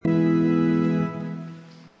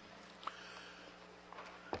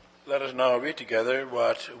us now read together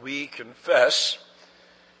what we confess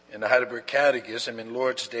in the Heidelberg Catechism in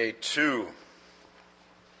Lord's Day 2.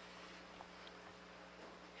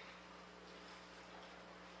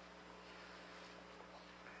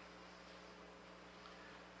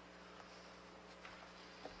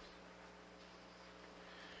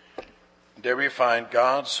 There we find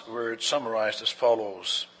God's word summarized as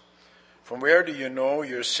follows. From where do you know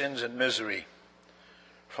your sins and misery?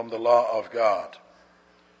 From the law of God.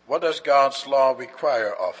 What does God's law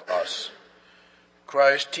require of us?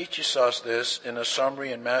 Christ teaches us this in a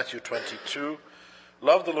summary in Matthew 22.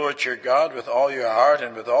 Love the Lord your God with all your heart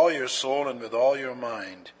and with all your soul and with all your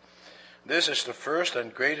mind. This is the first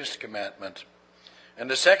and greatest commandment. And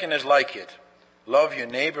the second is like it. Love your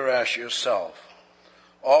neighbor as yourself.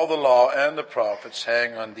 All the law and the prophets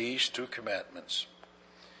hang on these two commandments.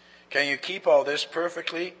 Can you keep all this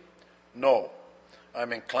perfectly? No.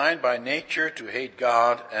 I'm inclined by nature to hate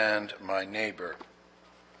God and my neighbor.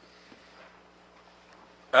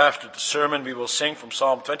 After the sermon, we will sing from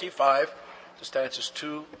Psalm 25, the stanzas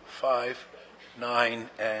 2, 5, 9,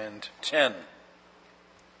 and 10.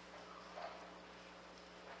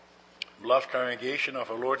 Beloved congregation of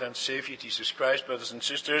our Lord and Savior Jesus Christ, brothers and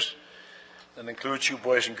sisters, that includes you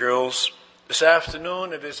boys and girls. This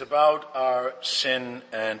afternoon it is about our sin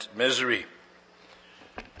and misery.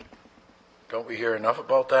 Don't we hear enough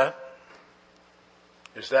about that?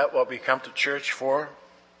 Is that what we come to church for?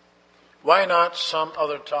 Why not some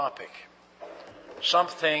other topic?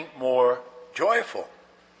 Something more joyful.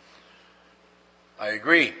 I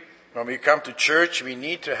agree. When we come to church, we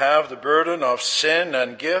need to have the burden of sin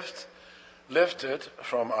and guilt lifted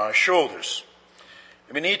from our shoulders.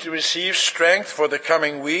 We need to receive strength for the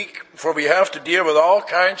coming week, for we have to deal with all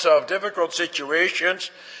kinds of difficult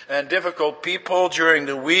situations and difficult people during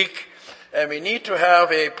the week, and we need to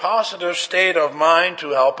have a positive state of mind to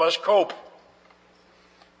help us cope.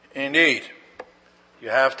 Indeed, you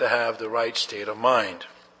have to have the right state of mind.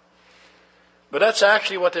 But that's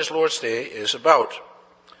actually what this Lord's Day is about.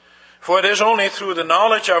 For it is only through the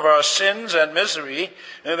knowledge of our sins and misery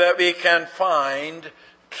that we can find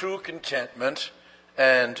true contentment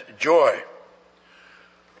and joy.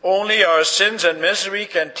 Only our sins and misery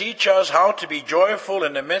can teach us how to be joyful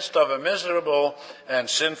in the midst of a miserable and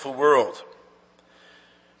sinful world.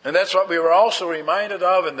 And that's what we were also reminded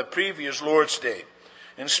of in the previous Lord's Day.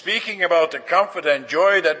 In speaking about the comfort and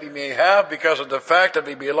joy that we may have because of the fact that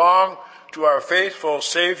we belong to our faithful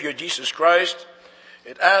Savior Jesus Christ,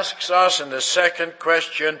 it asks us in the second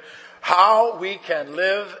question how we can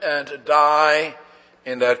live and die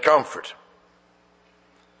in that comfort.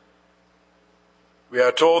 We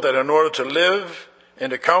are told that in order to live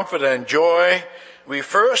in the comfort and joy, we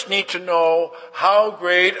first need to know how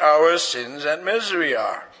great our sins and misery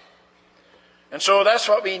are. And so that's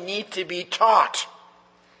what we need to be taught.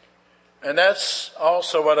 And that's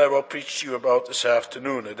also what I will preach to you about this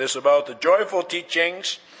afternoon. It is about the joyful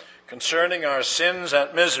teachings concerning our sins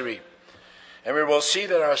and misery. And we will see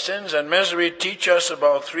that our sins and misery teach us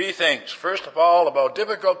about three things. First of all, about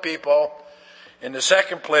difficult people. In the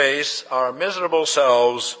second place, our miserable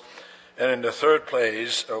selves. And in the third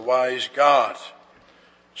place, a wise God.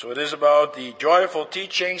 So it is about the joyful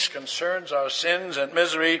teachings concerns our sins and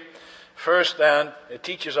misery. First then, it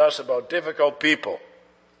teaches us about difficult people.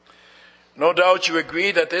 No doubt you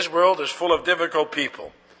agree that this world is full of difficult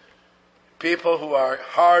people. People who are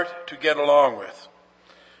hard to get along with.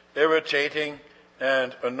 Irritating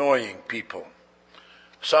and annoying people.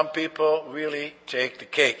 Some people really take the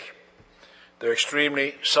cake. They're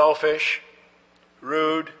extremely selfish,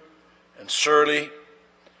 rude, and surly.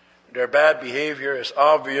 Their bad behavior is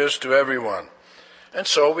obvious to everyone. And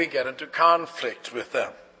so we get into conflict with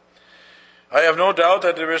them. I have no doubt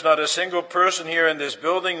that there is not a single person here in this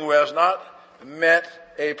building who has not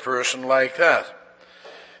met a person like that.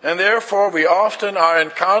 And therefore we often are in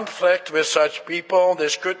conflict with such people.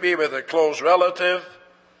 This could be with a close relative.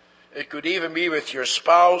 It could even be with your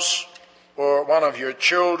spouse or one of your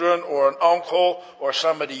children or an uncle or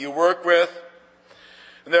somebody you work with.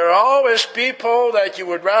 And there are always people that you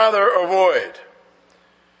would rather avoid.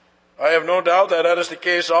 I have no doubt that that is the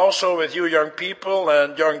case also with you young people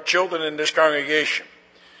and young children in this congregation.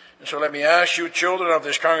 And so let me ask you, children of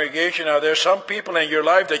this congregation, are there some people in your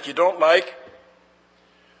life that you don't like?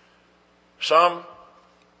 Some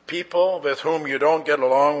people with whom you don't get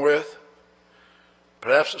along with?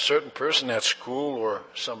 Perhaps a certain person at school or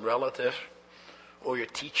some relative or your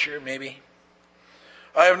teacher maybe?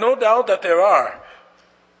 I have no doubt that there are.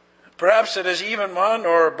 Perhaps it is even one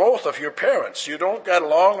or both of your parents. You don't get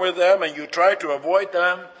along with them and you try to avoid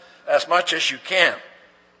them as much as you can.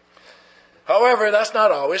 However, that's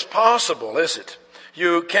not always possible, is it?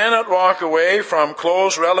 You cannot walk away from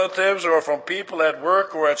close relatives or from people at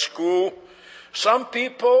work or at school. Some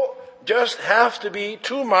people just have to be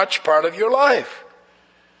too much part of your life.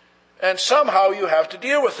 And somehow you have to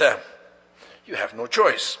deal with them. You have no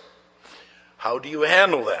choice. How do you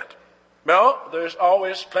handle that? Well, there's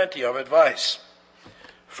always plenty of advice.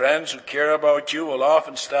 Friends who care about you will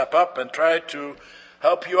often step up and try to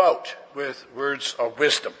help you out with words of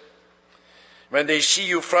wisdom. When they see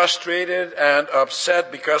you frustrated and upset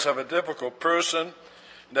because of a difficult person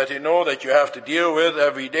that you know that you have to deal with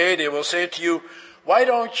every day, they will say to you, why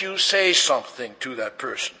don't you say something to that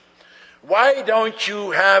person? Why don't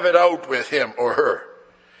you have it out with him or her?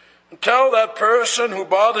 And tell that person who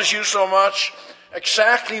bothers you so much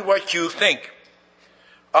exactly what you think.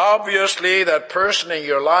 Obviously, that person in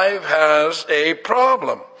your life has a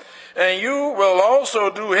problem. And you will also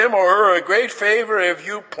do him or her a great favor if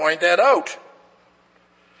you point that out.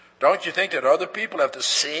 Don't you think that other people have the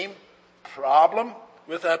same problem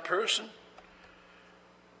with that person?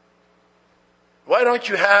 Why don't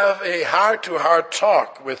you have a heart-to-heart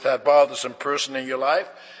talk with that bothersome person in your life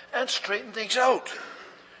and straighten things out?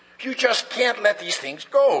 You just can't let these things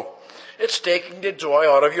go. It's taking the joy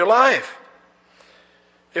out of your life.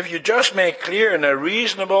 If you just make clear in a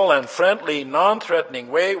reasonable and friendly,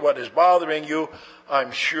 non-threatening way what is bothering you,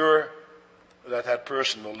 I'm sure that that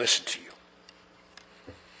person will listen to you.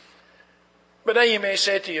 But then you may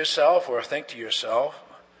say to yourself or think to yourself,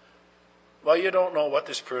 well, you don't know what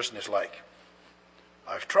this person is like.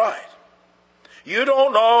 I've tried. You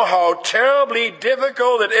don't know how terribly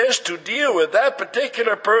difficult it is to deal with that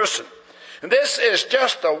particular person. And this is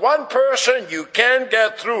just the one person you can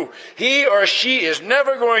get through. He or she is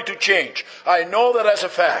never going to change. I know that as a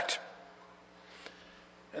fact.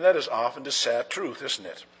 And that is often the sad truth, isn't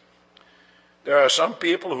it? There are some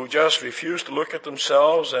people who just refuse to look at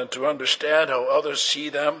themselves and to understand how others see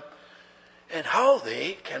them and how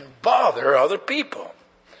they can bother other people.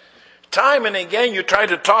 Time and again you try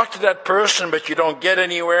to talk to that person, but you don't get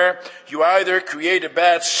anywhere. You either create a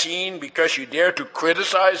bad scene because you dare to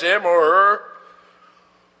criticize him or her,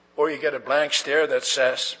 or you get a blank stare that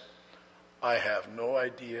says, I have no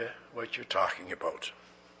idea what you're talking about.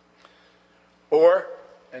 Or,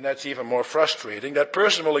 and that's even more frustrating, that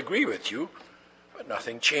person will agree with you, but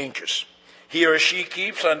nothing changes. He or she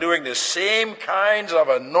keeps on doing the same kinds of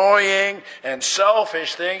annoying and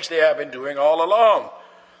selfish things they have been doing all along.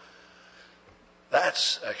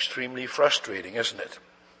 That's extremely frustrating, isn't it?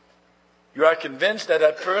 You are convinced that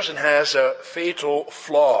that person has a fatal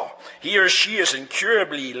flaw. He or she is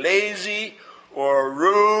incurably lazy or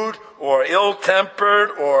rude or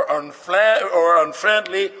ill-tempered or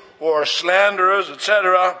unfriendly or slanderous,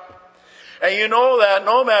 etc. And you know that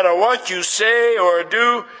no matter what you say or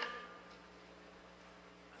do,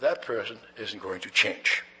 that person isn't going to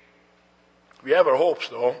change. We have our hopes,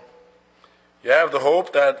 though. You have the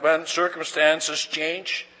hope that when circumstances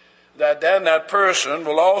change, that then that person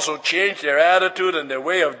will also change their attitude and their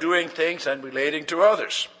way of doing things and relating to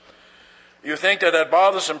others. You think that that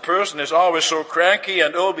bothersome person is always so cranky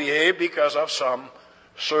and ill-behaved because of some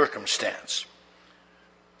circumstance.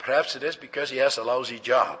 Perhaps it is because he has a lousy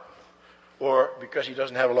job, or because he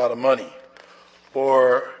doesn't have a lot of money,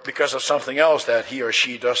 or because of something else that he or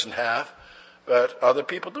she doesn't have, but other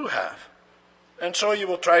people do have. And so you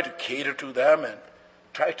will try to cater to them and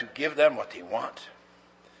try to give them what they want.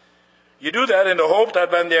 You do that in the hope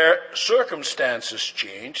that when their circumstances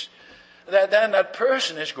change, that then that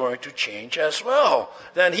person is going to change as well.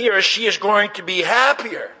 Then he or she is going to be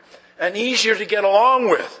happier and easier to get along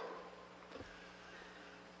with.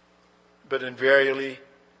 But invariably,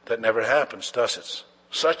 that never happens, does it?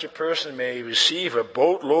 Such a person may receive a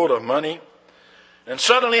boatload of money and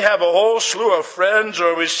suddenly have a whole slew of friends,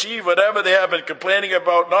 or receive whatever they have been complaining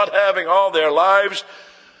about not having all their lives,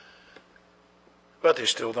 but they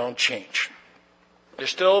still don't change. They're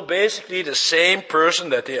still basically the same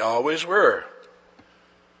person that they always were.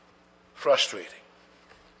 Frustrating.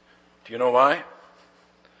 Do you know why?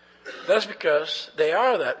 That's because they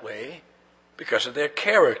are that way because of their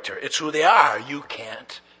character. It's who they are. You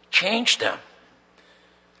can't change them.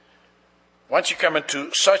 Once you come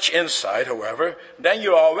into such insight, however, then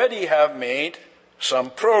you already have made some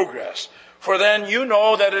progress. For then you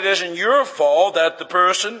know that it isn't your fault that the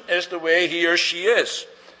person is the way he or she is.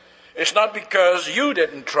 It's not because you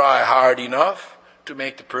didn't try hard enough to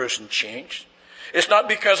make the person change. It's not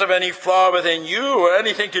because of any flaw within you or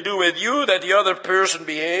anything to do with you that the other person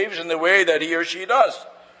behaves in the way that he or she does.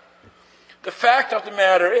 The fact of the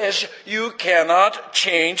matter is, you cannot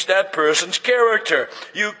change that person's character.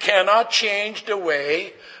 You cannot change the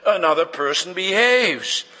way another person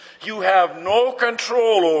behaves. You have no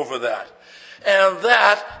control over that. And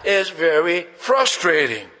that is very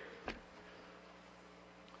frustrating.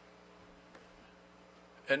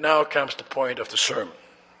 And now comes the point of the sermon.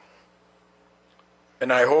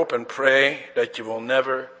 And I hope and pray that you will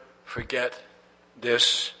never forget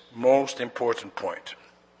this most important point.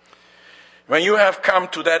 When you have come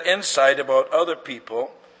to that insight about other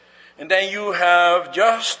people, and then you have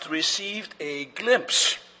just received a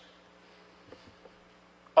glimpse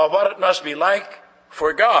of what it must be like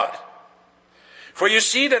for God. For you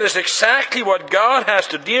see, that is exactly what God has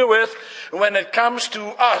to deal with when it comes to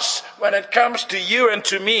us, when it comes to you and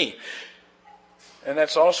to me. And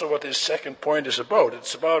that's also what this second point is about.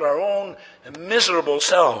 It's about our own miserable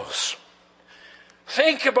selves.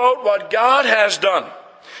 Think about what God has done.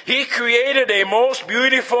 He created a most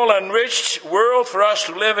beautiful and rich world for us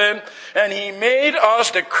to live in, and He made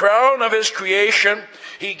us the crown of His creation.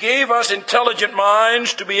 He gave us intelligent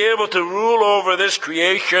minds to be able to rule over this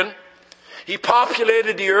creation. He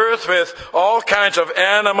populated the earth with all kinds of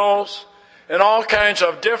animals and all kinds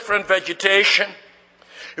of different vegetation.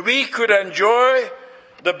 We could enjoy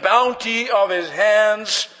the bounty of His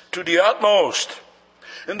hands to the utmost.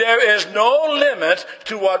 And there is no limit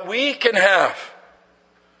to what we can have.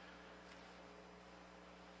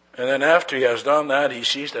 And then after He has done that, He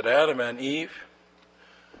sees that Adam and Eve,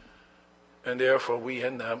 and therefore we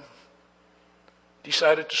and them,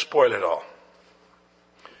 decided to spoil it all.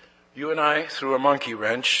 You and I threw a monkey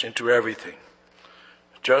wrench into everything,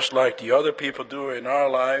 just like the other people do in our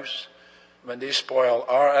lives when they spoil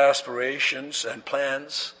our aspirations and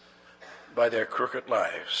plans by their crooked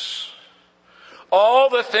lives. All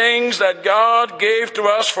the things that God gave to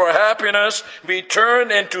us for happiness, we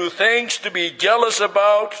turned into things to be jealous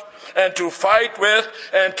about and to fight with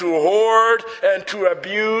and to hoard and to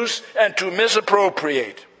abuse and to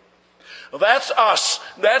misappropriate. That's us.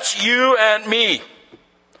 That's you and me.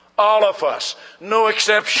 All of us. No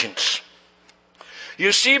exceptions.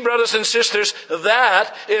 You see, brothers and sisters,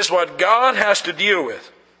 that is what God has to deal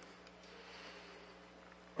with.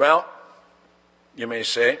 Well, you may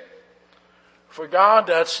say, for God,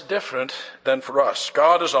 that's different than for us.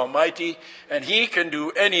 God is almighty, and He can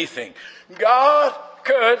do anything. God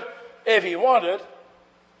could, if He wanted,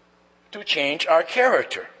 to change our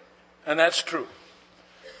character. And that's true.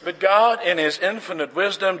 But God, in His infinite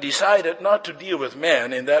wisdom, decided not to deal with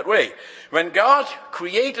man in that way. When God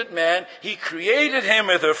created man, He created him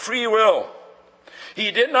with a free will. He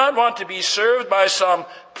did not want to be served by some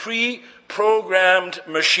pre-programmed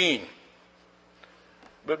machine,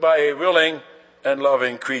 but by a willing and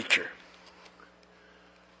loving creature.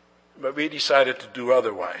 But we decided to do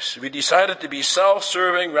otherwise. We decided to be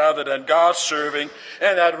self-serving rather than God-serving,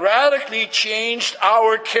 and that radically changed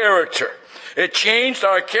our character. It changed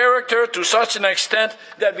our character to such an extent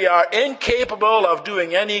that we are incapable of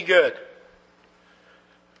doing any good.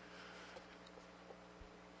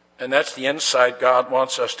 And that's the insight God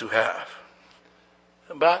wants us to have.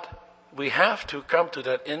 But we have to come to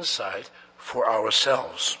that insight for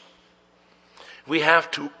ourselves. We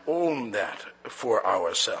have to own that for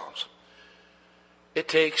ourselves. It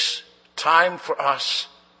takes time for us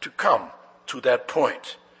to come to that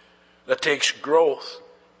point. That takes growth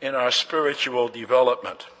in our spiritual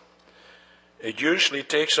development. It usually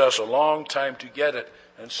takes us a long time to get it,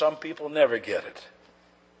 and some people never get it.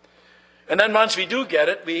 And then once we do get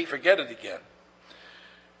it, we forget it again.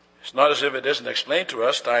 It's not as if it isn't explained to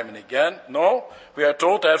us time and again. No, we are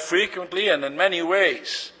told that frequently and in many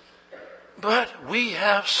ways. But we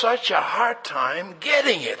have such a hard time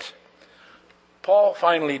getting it. Paul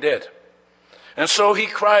finally did. And so he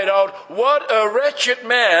cried out, "What a wretched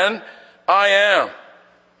man I am."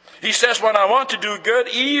 He says, when I want to do good,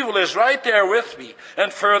 evil is right there with me.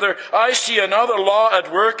 And further, I see another law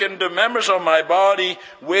at work in the members of my body,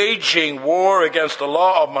 waging war against the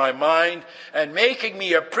law of my mind, and making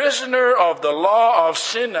me a prisoner of the law of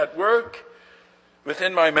sin at work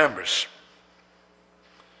within my members.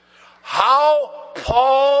 How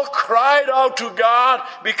Paul cried out to God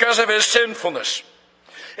because of his sinfulness.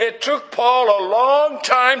 It took Paul a long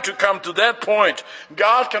time to come to that point.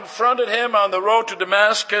 God confronted him on the road to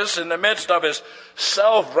Damascus in the midst of his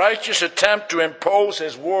self-righteous attempt to impose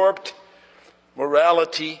his warped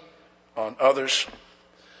morality on others.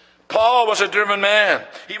 Paul was a driven man.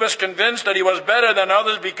 He was convinced that he was better than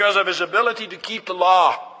others because of his ability to keep the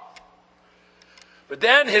law. But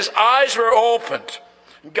then his eyes were opened.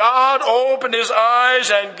 God opened his eyes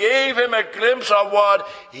and gave him a glimpse of what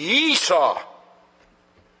he saw.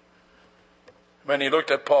 when he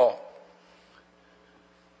looked at Paul?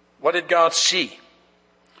 What did God see?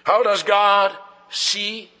 How does God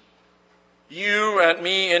see you and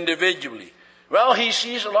me individually? Well, he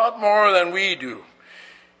sees a lot more than we do.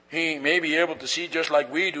 He may be able to see, just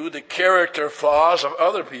like we do, the character flaws of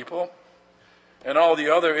other people and all the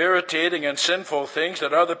other irritating and sinful things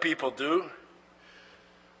that other people do.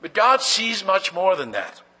 But God sees much more than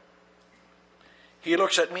that. He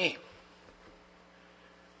looks at me.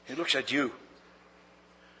 He looks at you.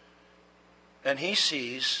 And he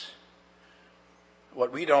sees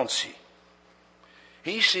what we don't see.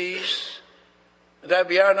 He sees that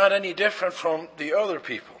we are not any different from the other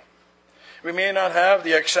people. We may not have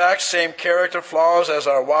the exact same character flaws as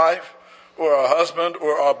our wife, or our husband,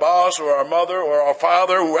 or our boss, or our mother, or our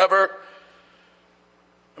father, whoever.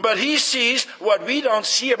 But he sees what we don't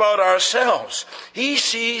see about ourselves. He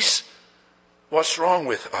sees what's wrong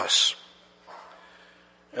with us.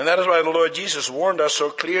 And that is why the Lord Jesus warned us so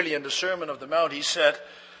clearly in the Sermon on the Mount. He said,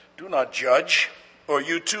 do not judge, or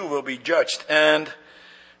you too will be judged. And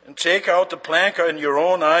take out the plank in your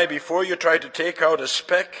own eye before you try to take out a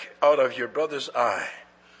speck out of your brother's eye.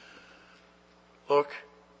 Look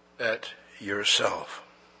at yourself.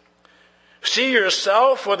 See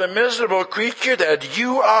yourself for the miserable creature that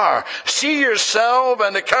you are. See yourself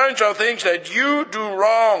and the kinds of things that you do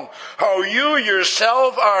wrong. How you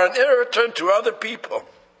yourself are an irritant to other people.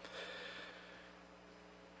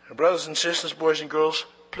 Brothers and sisters, boys and girls,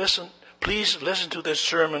 please listen to this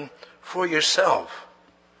sermon for yourself.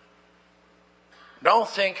 Don't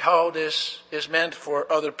think how this is meant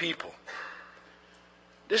for other people.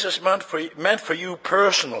 This is meant for you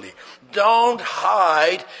personally. Don't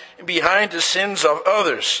hide behind the sins of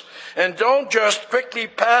others. And don't just quickly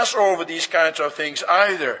pass over these kinds of things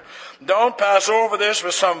either. Don't pass over this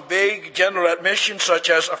with some vague general admission such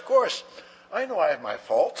as, of course, I know I have my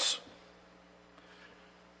faults.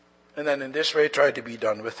 And then in this way try to be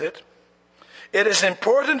done with it. It is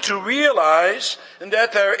important to realize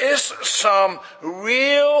that there is some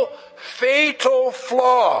real fatal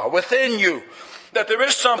flaw within you. That there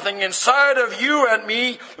is something inside of you and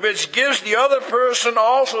me which gives the other person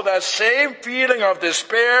also that same feeling of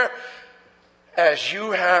despair as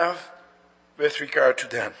you have with regard to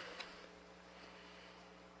them.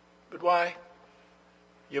 But why?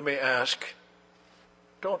 You may ask,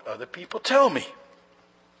 don't other people tell me?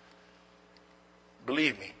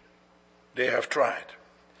 Believe me, they have tried.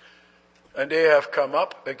 And they have come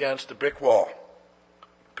up against the brick wall.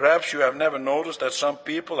 Perhaps you have never noticed that some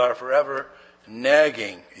people are forever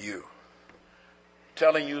nagging you,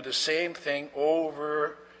 telling you the same thing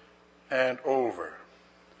over and over,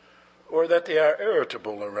 or that they are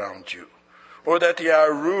irritable around you, or that they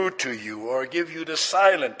are rude to you, or give you the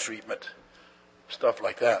silent treatment, stuff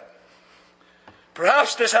like that.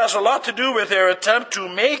 Perhaps this has a lot to do with their attempt to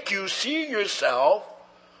make you see yourself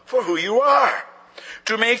for who you are,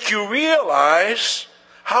 to make you realize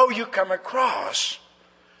how you come across,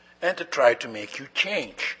 and to try to make you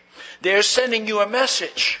change. They're sending you a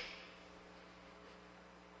message,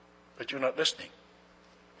 but you're not listening.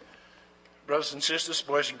 Brothers and sisters,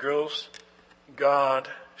 boys and girls, God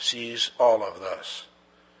sees all of us.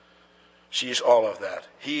 Sees all of that.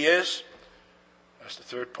 He is, that's the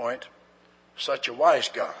third point, such a wise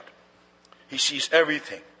God. He sees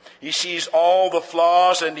everything. He sees all the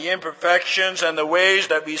flaws and the imperfections and the ways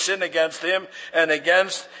that we sin against Him and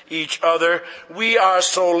against each other. We are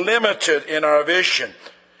so limited in our vision.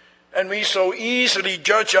 And we so easily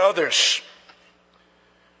judge others.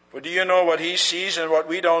 But do you know what He sees and what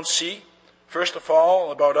we don't see? First of all,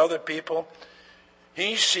 about other people,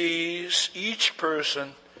 He sees each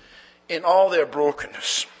person in all their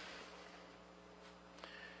brokenness.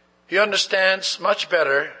 He understands much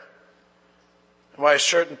better why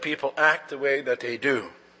certain people act the way that they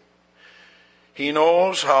do. He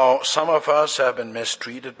knows how some of us have been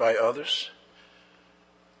mistreated by others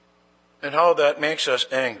and how that makes us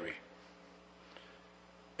angry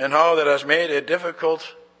and how that has made it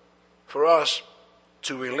difficult for us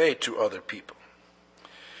to relate to other people.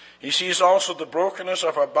 He sees also the brokenness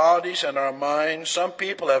of our bodies and our minds. Some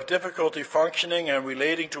people have difficulty functioning and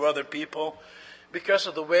relating to other people because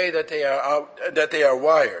of the way that they are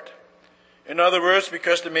wired. In other words,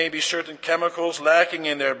 because there may be certain chemicals lacking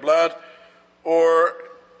in their blood, or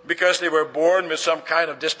because they were born with some kind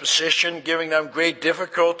of disposition, giving them great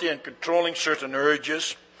difficulty in controlling certain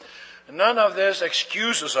urges. None of this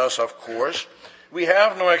excuses us, of course. We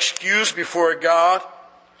have no excuse before God.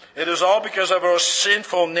 It is all because of our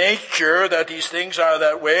sinful nature that these things are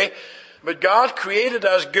that way. But God created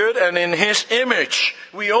us good, and in His image,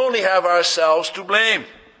 we only have ourselves to blame.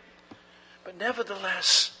 But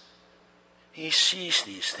nevertheless, He sees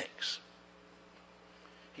these things.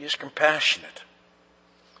 He is compassionate.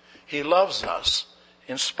 He loves us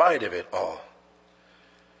in spite of it all.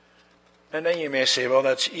 And then you may say, well,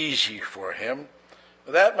 that's easy for him.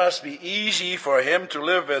 That must be easy for him to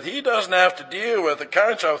live with. He doesn't have to deal with the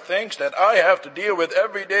kinds of things that I have to deal with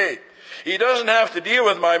every day. He doesn't have to deal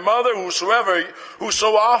with my mother who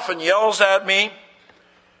so often yells at me,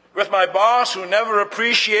 with my boss who never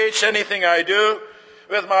appreciates anything I do,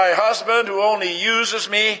 with my husband who only uses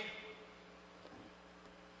me.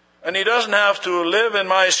 And he doesn't have to live in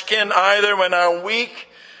my skin either when I'm weak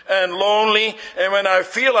and lonely and when I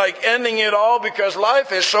feel like ending it all because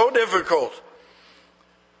life is so difficult.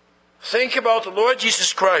 Think about the Lord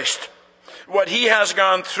Jesus Christ, what he has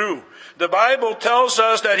gone through. The Bible tells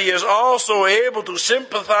us that he is also able to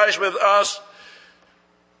sympathize with us,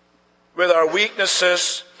 with our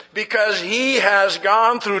weaknesses, because he has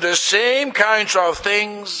gone through the same kinds of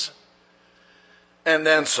things and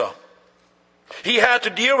then some. He had to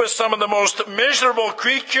deal with some of the most miserable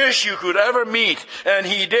creatures you could ever meet, and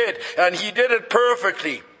he did it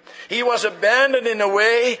perfectly. He was abandoned in a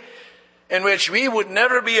way in which we would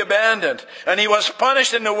never be abandoned, and he was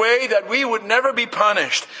punished in a way that we would never be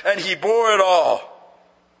punished, and he bore it all.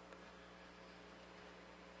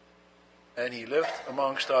 And he lived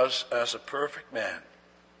amongst us as a perfect man.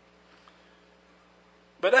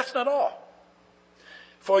 But that's not all.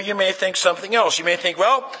 For you may think something else. You may think,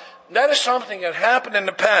 well, that is something that happened in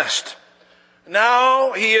the past.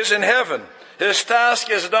 Now he is in heaven. His task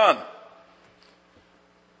is done.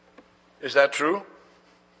 Is that true?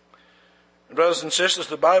 Brothers and sisters,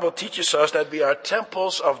 the Bible teaches us that we are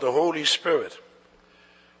temples of the Holy Spirit,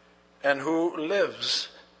 and who lives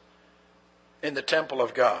in the temple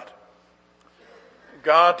of God.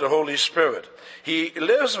 God, the Holy Spirit. He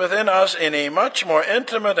lives within us in a much more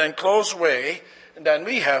intimate and close way than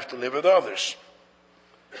we have to live with others.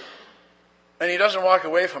 And he doesn't walk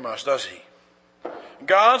away from us, does he?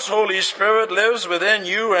 God's Holy Spirit lives within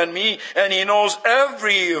you and me, and he knows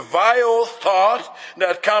every vile thought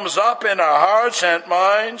that comes up in our hearts and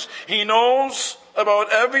minds. He knows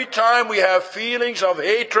about every time we have feelings of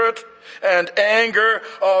hatred and anger,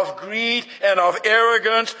 of greed and of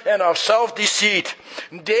arrogance and of self-deceit.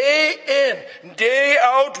 Day in, day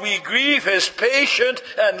out, we grieve his patient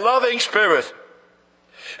and loving Spirit.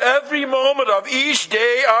 Every moment of each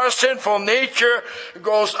day, our sinful nature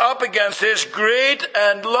goes up against his great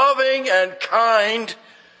and loving and kind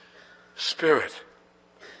Spirit.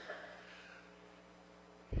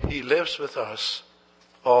 He lives with us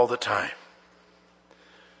all the time.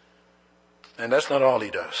 And that's not all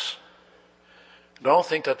he does. Don't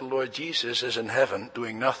think that the Lord Jesus is in heaven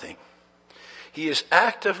doing nothing. He is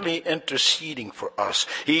actively interceding for us.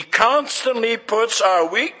 He constantly puts our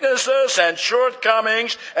weaknesses and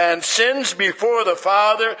shortcomings and sins before the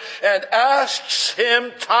Father and asks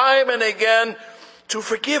him time and again to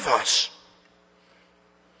forgive us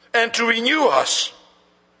and to renew us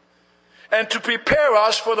and to prepare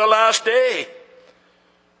us for the last day.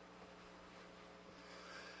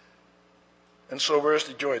 And so where's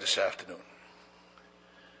the joy this afternoon?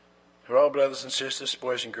 For all brothers and sisters,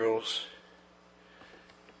 boys and girls,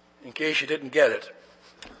 in case you didn't get it,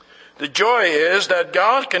 the joy is that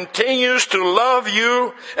God continues to love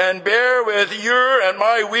you and bear with your and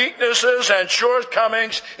my weaknesses and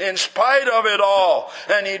shortcomings in spite of it all.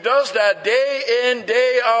 And he does that day in,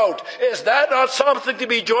 day out. Is that not something to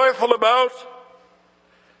be joyful about?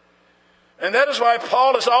 And that is why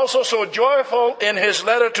Paul is also so joyful in his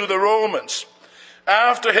letter to the Romans.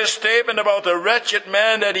 After his statement about the wretched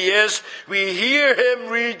man that he is, we hear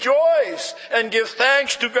him rejoice and give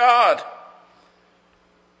thanks to God.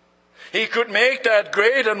 He could make that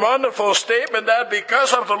great and wonderful statement that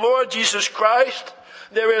because of the Lord Jesus Christ,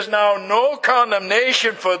 there is now no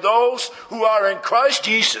condemnation for those who are in Christ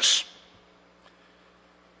Jesus.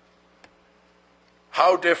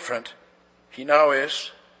 How different he now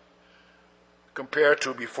is compared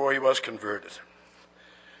to before he was converted.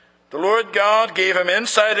 The Lord God gave him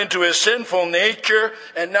insight into his sinful nature,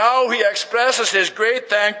 and now he expresses his great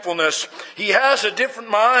thankfulness. He has a different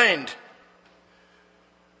mind.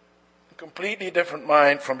 A completely different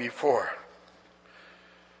mind from before.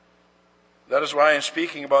 That is why in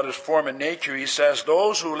speaking about his former nature, he says,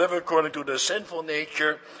 those who live according to the sinful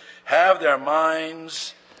nature have their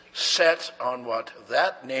minds set on what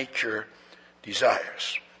that nature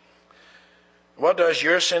desires. What does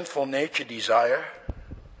your sinful nature desire?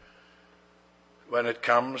 When it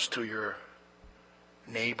comes to your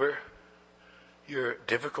neighbor, your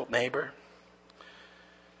difficult neighbor,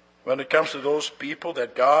 when it comes to those people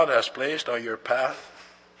that God has placed on your path,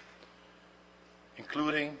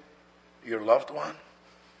 including your loved one,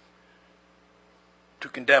 to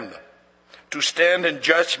condemn them, to stand in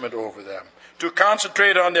judgment over them, to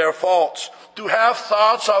concentrate on their faults, to have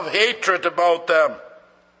thoughts of hatred about them,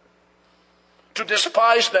 to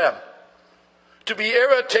despise them, to be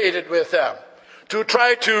irritated with them, to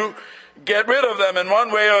try to get rid of them in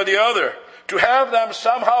one way or the other, to have them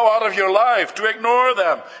somehow out of your life, to ignore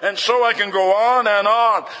them, and so I can go on and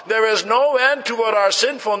on. There is no end to what our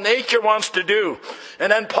sinful nature wants to do.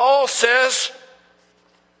 And then Paul says,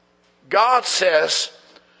 God says,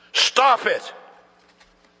 stop it.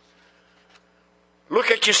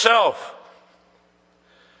 Look at yourself.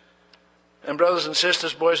 And brothers and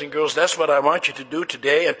sisters, boys and girls, that's what I want you to do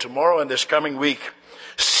today and tomorrow and this coming week.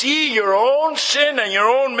 See your own sin and your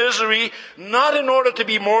own misery, not in order to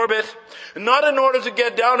be morbid, not in order to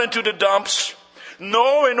get down into the dumps.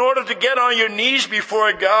 No, in order to get on your knees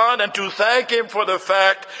before God and to thank Him for the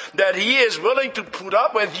fact that He is willing to put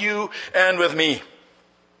up with you and with me.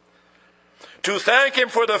 To thank Him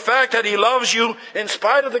for the fact that He loves you in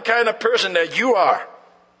spite of the kind of person that you are.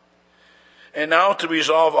 And now to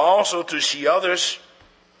resolve also to see others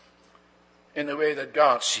in the way that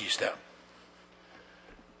God sees them.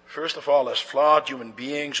 First of all, as flawed human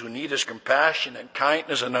beings who need His compassion and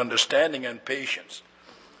kindness and understanding and patience.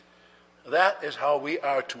 That is how we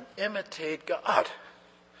are to imitate God.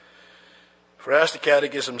 For as the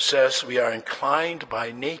Catechism says, we are inclined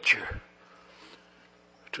by nature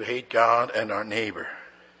to hate God and our neighbor.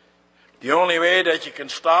 The only way that you can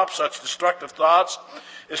stop such destructive thoughts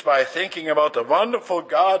is by thinking about the wonderful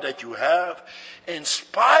God that you have, in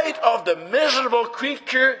spite of the miserable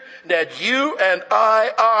creature that you and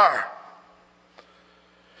I are.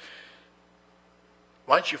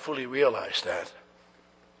 Once you fully realize that,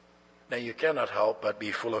 then you cannot help but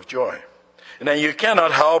be full of joy. And then you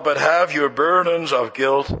cannot help but have your burdens of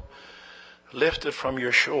guilt lifted from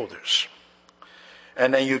your shoulders.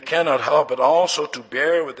 And then you cannot help but also to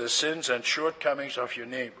bear with the sins and shortcomings of your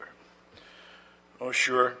neighbor. Oh,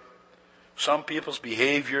 sure, some people's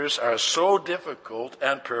behaviors are so difficult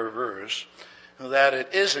and perverse that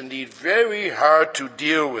it is indeed very hard to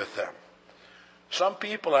deal with them. Some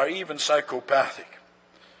people are even psychopathic.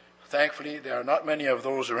 Thankfully, there are not many of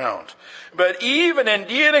those around. But even in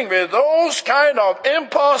dealing with those kind of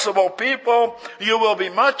impossible people, you will be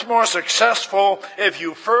much more successful if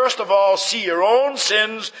you first of all see your own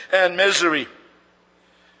sins and misery.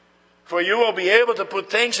 For you will be able to put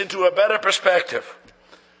things into a better perspective.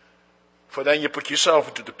 For then you put yourself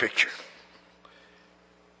into the picture.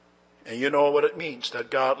 And you know what it means that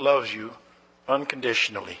God loves you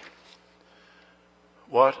unconditionally.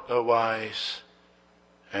 What a wise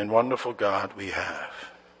and wonderful God we have.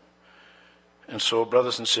 And so,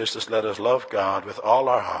 brothers and sisters, let us love God with all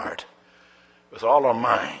our heart, with all our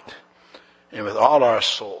mind, and with all our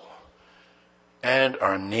soul, and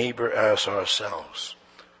our neighbor as ourselves.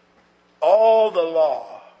 All the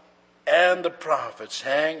law and the prophets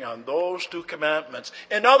hang on those two commandments.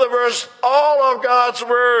 In other words, all of God's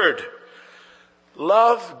word.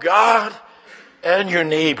 Love God and your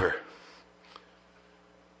neighbor.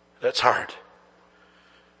 That's hard.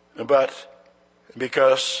 But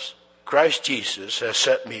because Christ Jesus has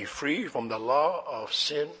set me free from the law of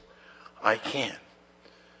sin, I can.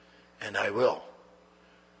 And I will.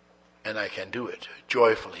 And I can do it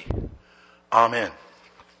joyfully. Amen.